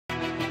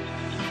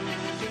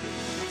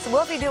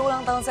Sebuah video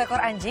ulang tahun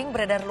seekor anjing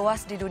beredar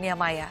luas di dunia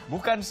maya.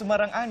 Bukan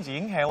sembarang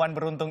anjing, hewan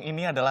beruntung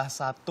ini adalah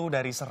satu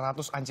dari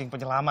 100 anjing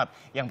penyelamat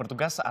yang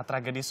bertugas saat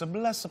tragedi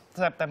 11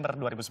 September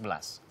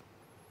 2011.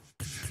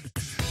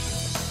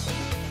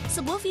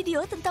 Sebuah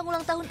video tentang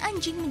ulang tahun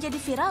anjing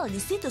menjadi viral di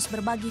situs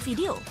berbagi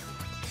video.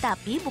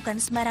 Tapi bukan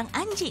sembarang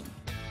anjing.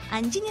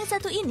 Anjing yang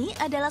satu ini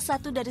adalah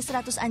satu dari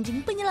 100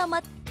 anjing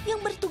penyelamat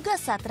yang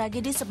bertugas saat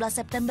tragedi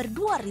 11 September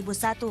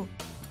 2001.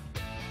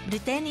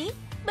 Brittany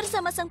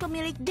bersama sang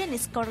pemilik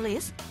Dennis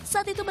Corliss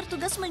saat itu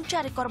bertugas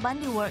mencari korban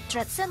di World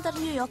Trade Center,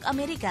 New York,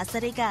 Amerika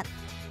Serikat.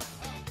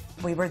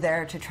 We were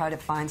there to try to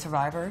find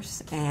survivors,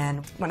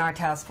 and when our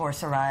task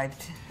force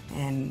arrived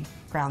in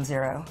Ground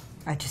Zero,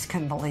 I just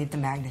couldn't believe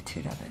the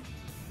magnitude of it.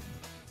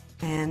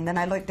 And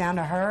then I looked down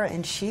to her,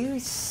 and she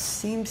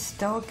seemed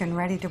stoic and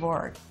ready to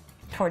work.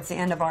 Towards the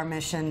end of our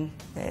mission,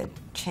 it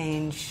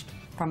changed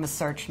from a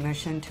search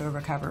mission to a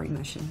recovery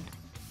mission.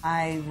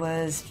 I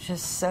was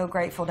just so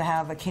grateful to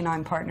have a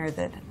canine partner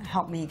that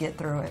helped me get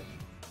through it.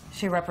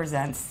 She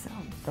represents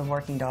the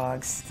working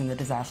dogs and the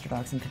disaster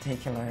dogs in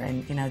particular,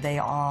 and you know, they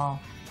all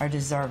are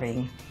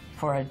deserving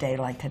for a day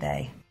like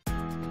today.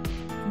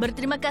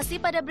 Berterima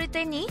kasih pada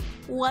Brittany,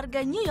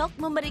 warga New York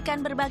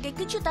memberikan berbagai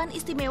kejutan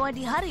istimewa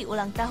di hari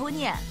ulang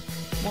tahunnya.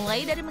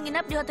 Mulai dari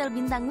menginap di hotel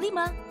bintang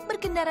 5,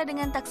 berkendara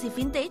dengan taksi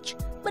vintage,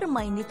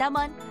 bermain di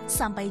taman,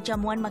 sampai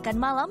jamuan makan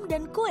malam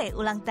dan kue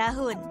ulang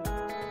tahun.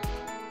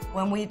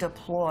 When we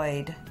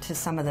deployed to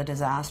some of the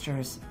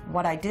disasters,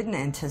 what I didn't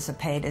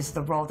anticipate is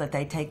the role that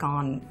they take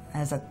on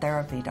as a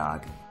therapy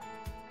dog.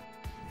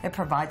 It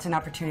provides an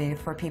opportunity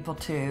for people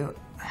to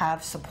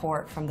have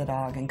support from the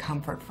dog and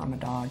comfort from a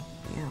dog.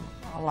 You know,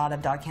 a lot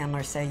of dog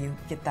handlers say you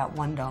get that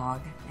one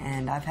dog,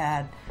 and I've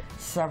had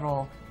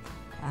several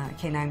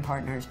canine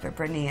partners, but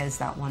Brittany is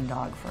that one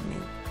dog for me.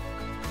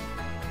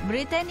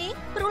 Brittany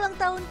berulang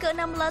tahun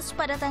ke-16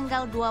 pada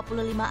tanggal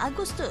 25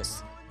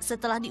 Agustus.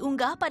 Setelah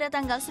diunggah pada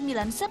tanggal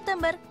 9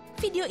 September,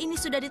 video ini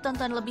sudah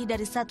ditonton lebih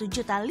dari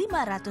 1.500.000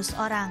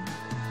 orang.